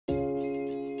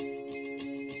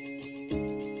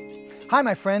Hi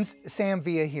my friends, Sam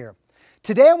Villa here.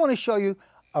 Today I want to show you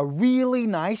a really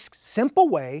nice, simple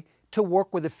way to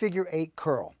work with a figure 8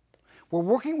 curl. We're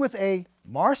working with a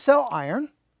Marcel iron,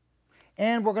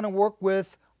 and we're going to work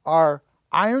with our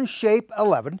Iron Shape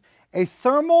 11, a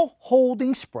thermal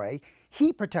holding spray,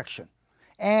 heat protection,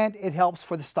 and it helps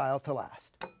for the style to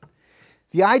last.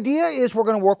 The idea is we're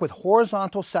going to work with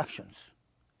horizontal sections.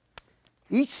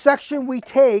 Each section we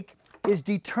take is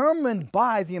determined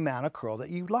by the amount of curl that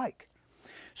you like.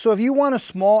 So if you want a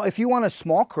small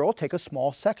curl, take a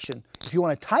small section. If you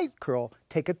want a tight curl,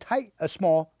 take a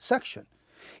small section.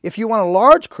 If you want a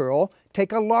large curl,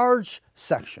 take a large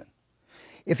section.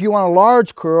 If you want a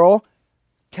large curl,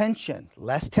 tension,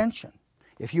 less tension.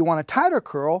 If you want a tighter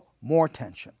curl, more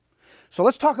tension. So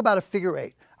let's talk about a figure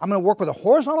 8. I'm going to work with a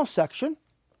horizontal section.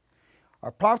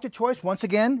 Our product of choice, once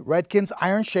again, Redken's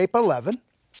Iron Shape 11.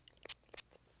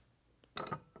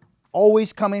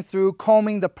 Always coming through,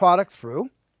 combing the product through.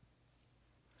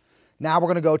 Now we're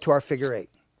going to go to our figure 8.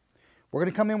 We're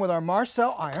going to come in with our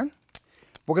Marcel iron.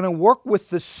 We're going to work with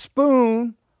the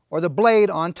spoon or the blade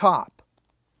on top.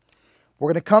 We're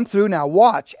going to come through. Now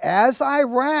watch, as I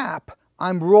wrap,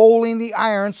 I'm rolling the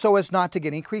iron so as not to get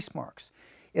any crease marks.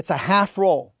 It's a half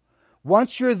roll.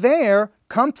 Once you're there,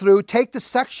 come through, take the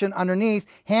section underneath,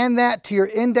 hand that to your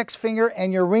index finger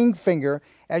and your ring finger,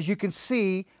 as you can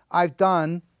see I've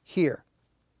done here.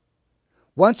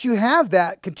 Once you have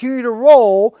that, continue to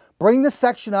roll, bring the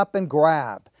section up and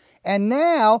grab. And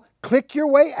now, click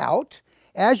your way out.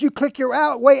 As you click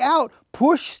your way out,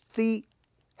 push the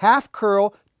half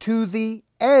curl to the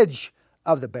edge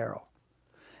of the barrel.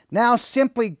 Now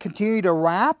simply continue to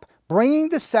wrap, bringing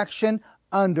the section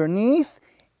underneath,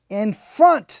 in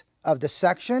front of the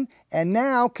section, and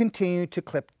now continue to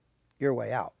clip your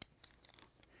way out.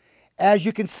 As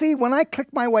you can see, when I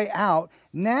click my way out,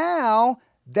 now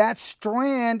that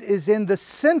strand is in the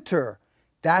center.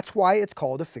 That's why it's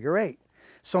called a figure 8.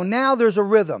 So now there's a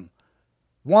rhythm.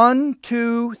 1,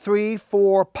 2, 3,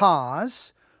 4,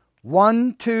 pause.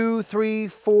 1, 2, 3,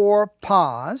 4,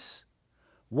 pause.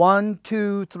 1,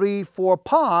 2, 3, 4,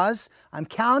 pause. I'm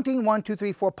counting 1, 2,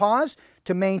 3, 4, pause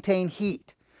to maintain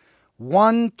heat.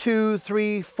 1, 2,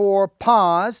 3, 4,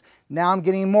 pause. Now I'm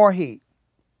getting more heat.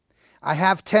 I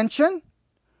have tension.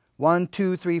 1,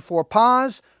 2, 3, 4,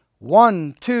 pause.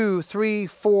 1, 2, 3,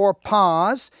 4,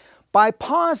 pause. By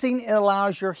pausing, it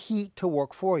allows your heat to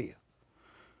work for you.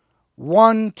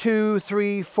 1, 2,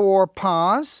 3, 4,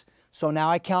 pause. So now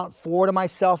I count 4 to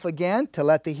myself again to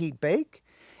let the heat bake.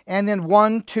 And then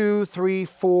 1, 2, 3,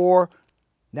 4.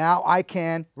 Now I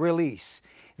can release.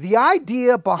 The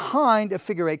idea behind a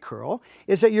figure 8 curl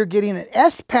is that you're getting an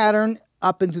S pattern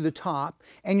up into the top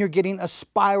and you're getting a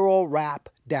spiral wrap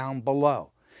down below.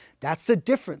 That's the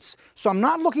difference. So I'm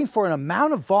not looking for an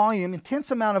amount of volume,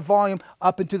 intense amount of volume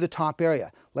up into the top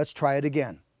area. Let's try it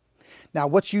again. Now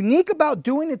what's unique about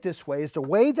doing it this way is the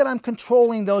way that I'm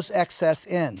controlling those excess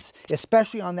ends,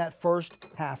 especially on that first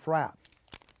half wrap.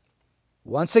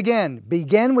 Once again,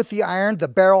 begin with the iron, the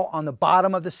barrel on the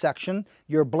bottom of the section,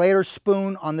 your blade or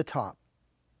spoon on the top.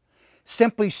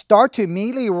 Simply start to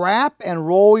immediately wrap and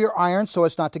roll your iron so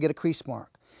as not to get a crease mark.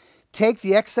 Take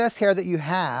the excess hair that you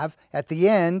have at the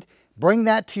end, bring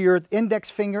that to your index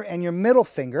finger and your middle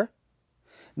finger.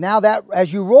 Now that,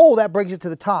 as you roll, that brings it to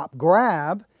the top.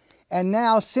 Grab, and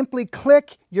now simply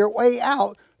click your way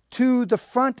out to the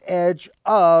front edge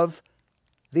of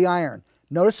the iron.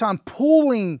 Notice I'm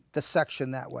pulling the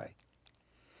section that way.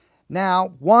 Now,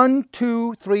 1,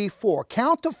 2, 3, 4.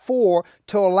 Count to 4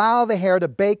 to allow the hair to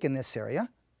bake in this area.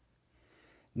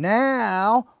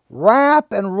 Now,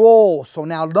 wrap and roll. So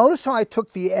now notice how I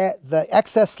took the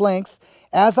excess length.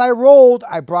 As I rolled,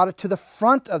 I brought it to the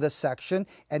front of the section,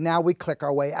 and now we click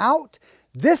our way out.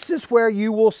 This is where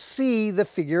you will see the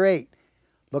figure 8.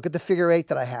 Look at the figure 8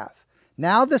 that I have.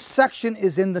 Now the section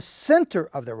is in the center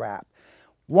of the wrap.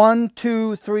 1,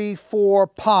 2, 3, 4,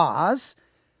 pause.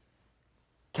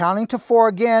 Counting to 4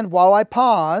 again while I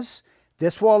pause.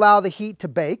 This will allow the heat to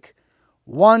bake.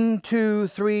 1, 2,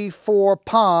 3, 4,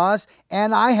 pause,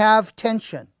 and I have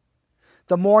tension.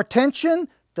 The more tension,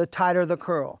 the tighter the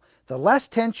curl. The less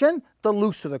tension, the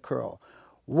looser the curl.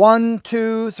 1,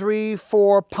 2, 3,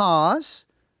 4, pause.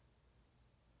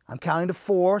 I'm counting to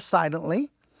 4 silently.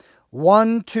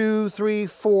 1, 2, 3,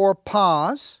 4,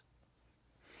 pause.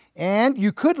 And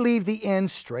you could leave the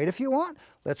ends straight if you want.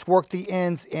 Let's work the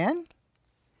ends in.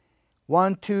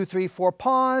 1, 2, 3, 4,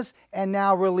 pause, and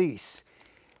now release.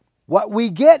 What we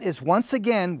get is, once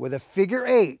again, with a figure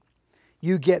 8,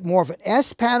 you get more of an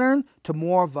S pattern to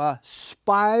more of a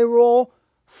spiral,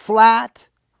 flat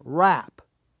wrap.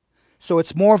 So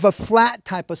it's more of a flat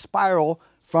type of spiral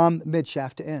from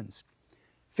mid-shaft to ends.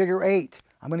 Figure 8,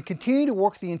 I'm going to continue to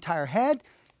work the entire head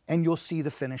and you'll see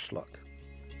the finished look.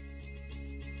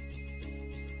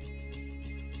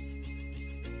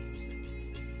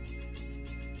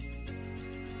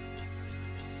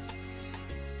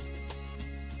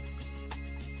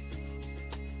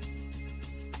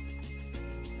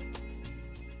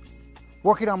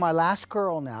 Working on my last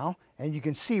curl now, and you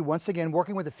can see, once again,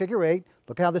 working with the figure 8,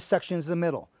 look how this section is in the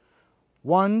middle.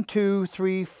 1, 2,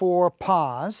 3, 4,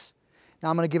 pause. Now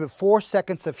I'm going to give it 4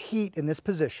 seconds of heat in this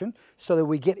position so that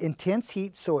we get intense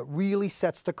heat so it really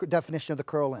sets the definition of the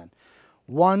curl in.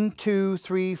 1, 2,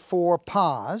 3, 4,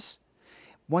 pause.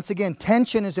 Once again,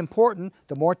 tension is important.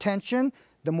 The more tension,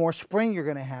 the more spring you're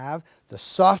going to have. The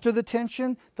softer the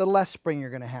tension, the less spring you're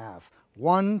going to have.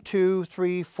 1, 2,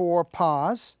 3, 4,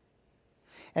 pause.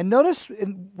 And notice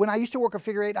when I used to work a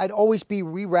figure 8, I'd always be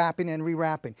rewrapping and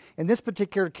rewrapping. In this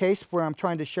particular case where I'm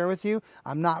trying to share with you,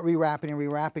 I'm not rewrapping and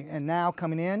rewrapping. And now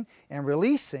coming in and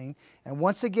releasing. And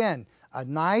once again, a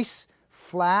nice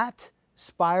flat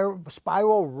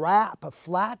spiral wrap, a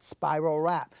flat spiral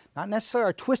wrap. Not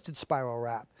necessarily a twisted spiral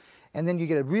wrap. And then you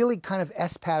get a really kind of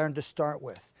S pattern to start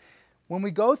with. When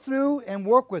we go through and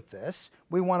work with this,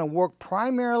 we want to work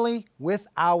primarily with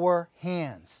our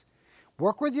hands.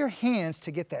 Work with your hands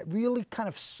to get that really kind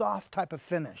of soft type of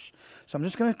finish. So I'm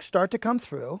just going to start to come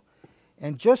through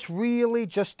and just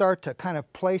start to kind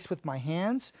of place with my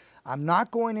hands. I'm not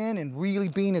going in and really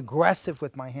being aggressive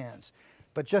with my hands,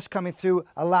 but just coming through,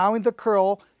 allowing the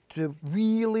curl to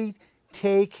really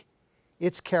take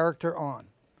its character on.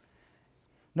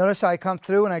 Notice how I come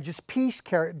through and I just piece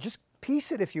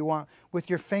it if you want with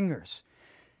your fingers.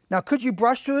 Now, could you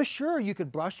brush through it? Sure, you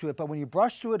could brush through it, but when you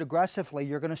brush through it aggressively,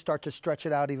 you're going to start to stretch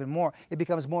it out even more. It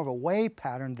becomes more of a wave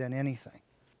pattern than anything.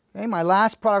 Okay, my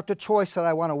last product of choice that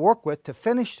I want to work with to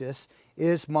finish this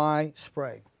is my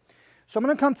spray. So I'm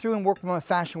going to come through and work with my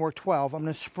Fashion Work 12. I'm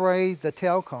going to spray the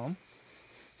tail comb.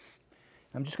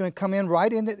 I'm just going to come in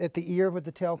right in at the ear with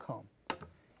the tail comb.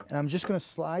 And I'm just going to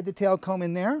slide the tail comb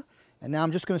in there, and now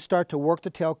I'm just going to start to work the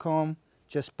tail comb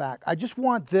just back. I just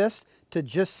want this to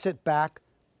just sit back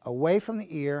away from the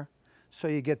ear so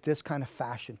you get this kind of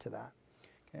fashion to that.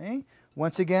 Okay.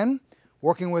 Once again,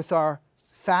 working with our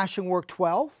Fashion Work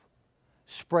 12,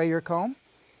 spray your comb,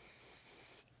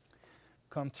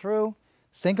 come through,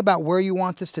 think about where you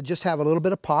want this to just have a little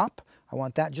bit of pop. I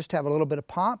want that just to have a little bit of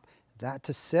pop, that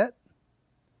to sit.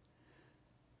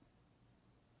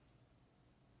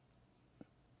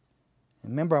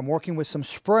 Remember, I'm working with some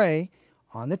spray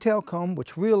on the tail comb,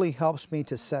 which really helps me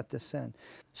to set this in.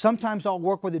 Sometimes I'll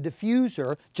work with a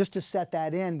diffuser just to set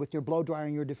that in with your blow dryer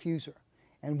and your diffuser,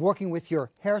 and working with your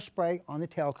hairspray on the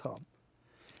tail comb.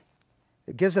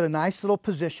 It gives it a nice little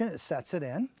position, it sets it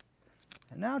in.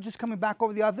 And now just coming back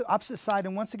over the opposite side,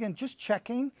 and once again just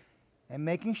checking and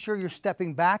making sure you're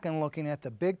stepping back and looking at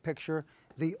the big picture,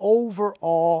 the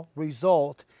overall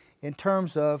result in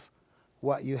terms of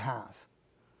what you have.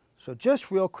 So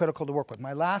just real critical to work with.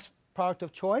 My last product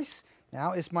of choice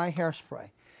now is my hairspray.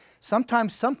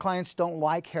 Sometimes some clients don't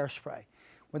like hairspray.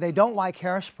 When they don't like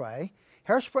hairspray,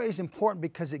 hairspray is important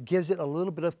because it gives it a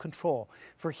little bit of control.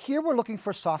 For here we're looking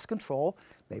for soft control.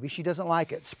 Maybe she doesn't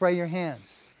like it. Spray your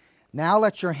hands. Now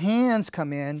let your hands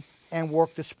come in and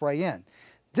work the spray in.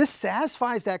 This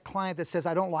satisfies that client that says,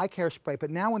 I don't like hairspray, but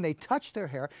now when they touch their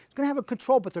hair, it's going to have a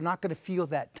control, but they're not going to feel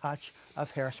that touch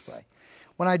of hairspray.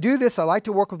 When I do this, I like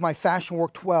to work with my Fashion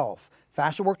Work 12.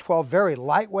 Fashion Work 12, very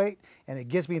lightweight, and it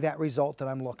gives me that result that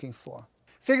I'm looking for.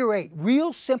 Figure 8,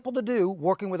 real simple to do,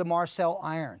 working with a Marcel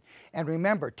iron. And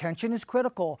remember, tension is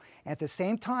critical. At the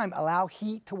same time, allow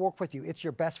heat to work with you. It's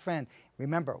your best friend.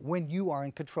 Remember, when you are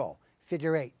in control.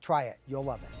 Figure 8, try it. You'll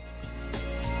love it.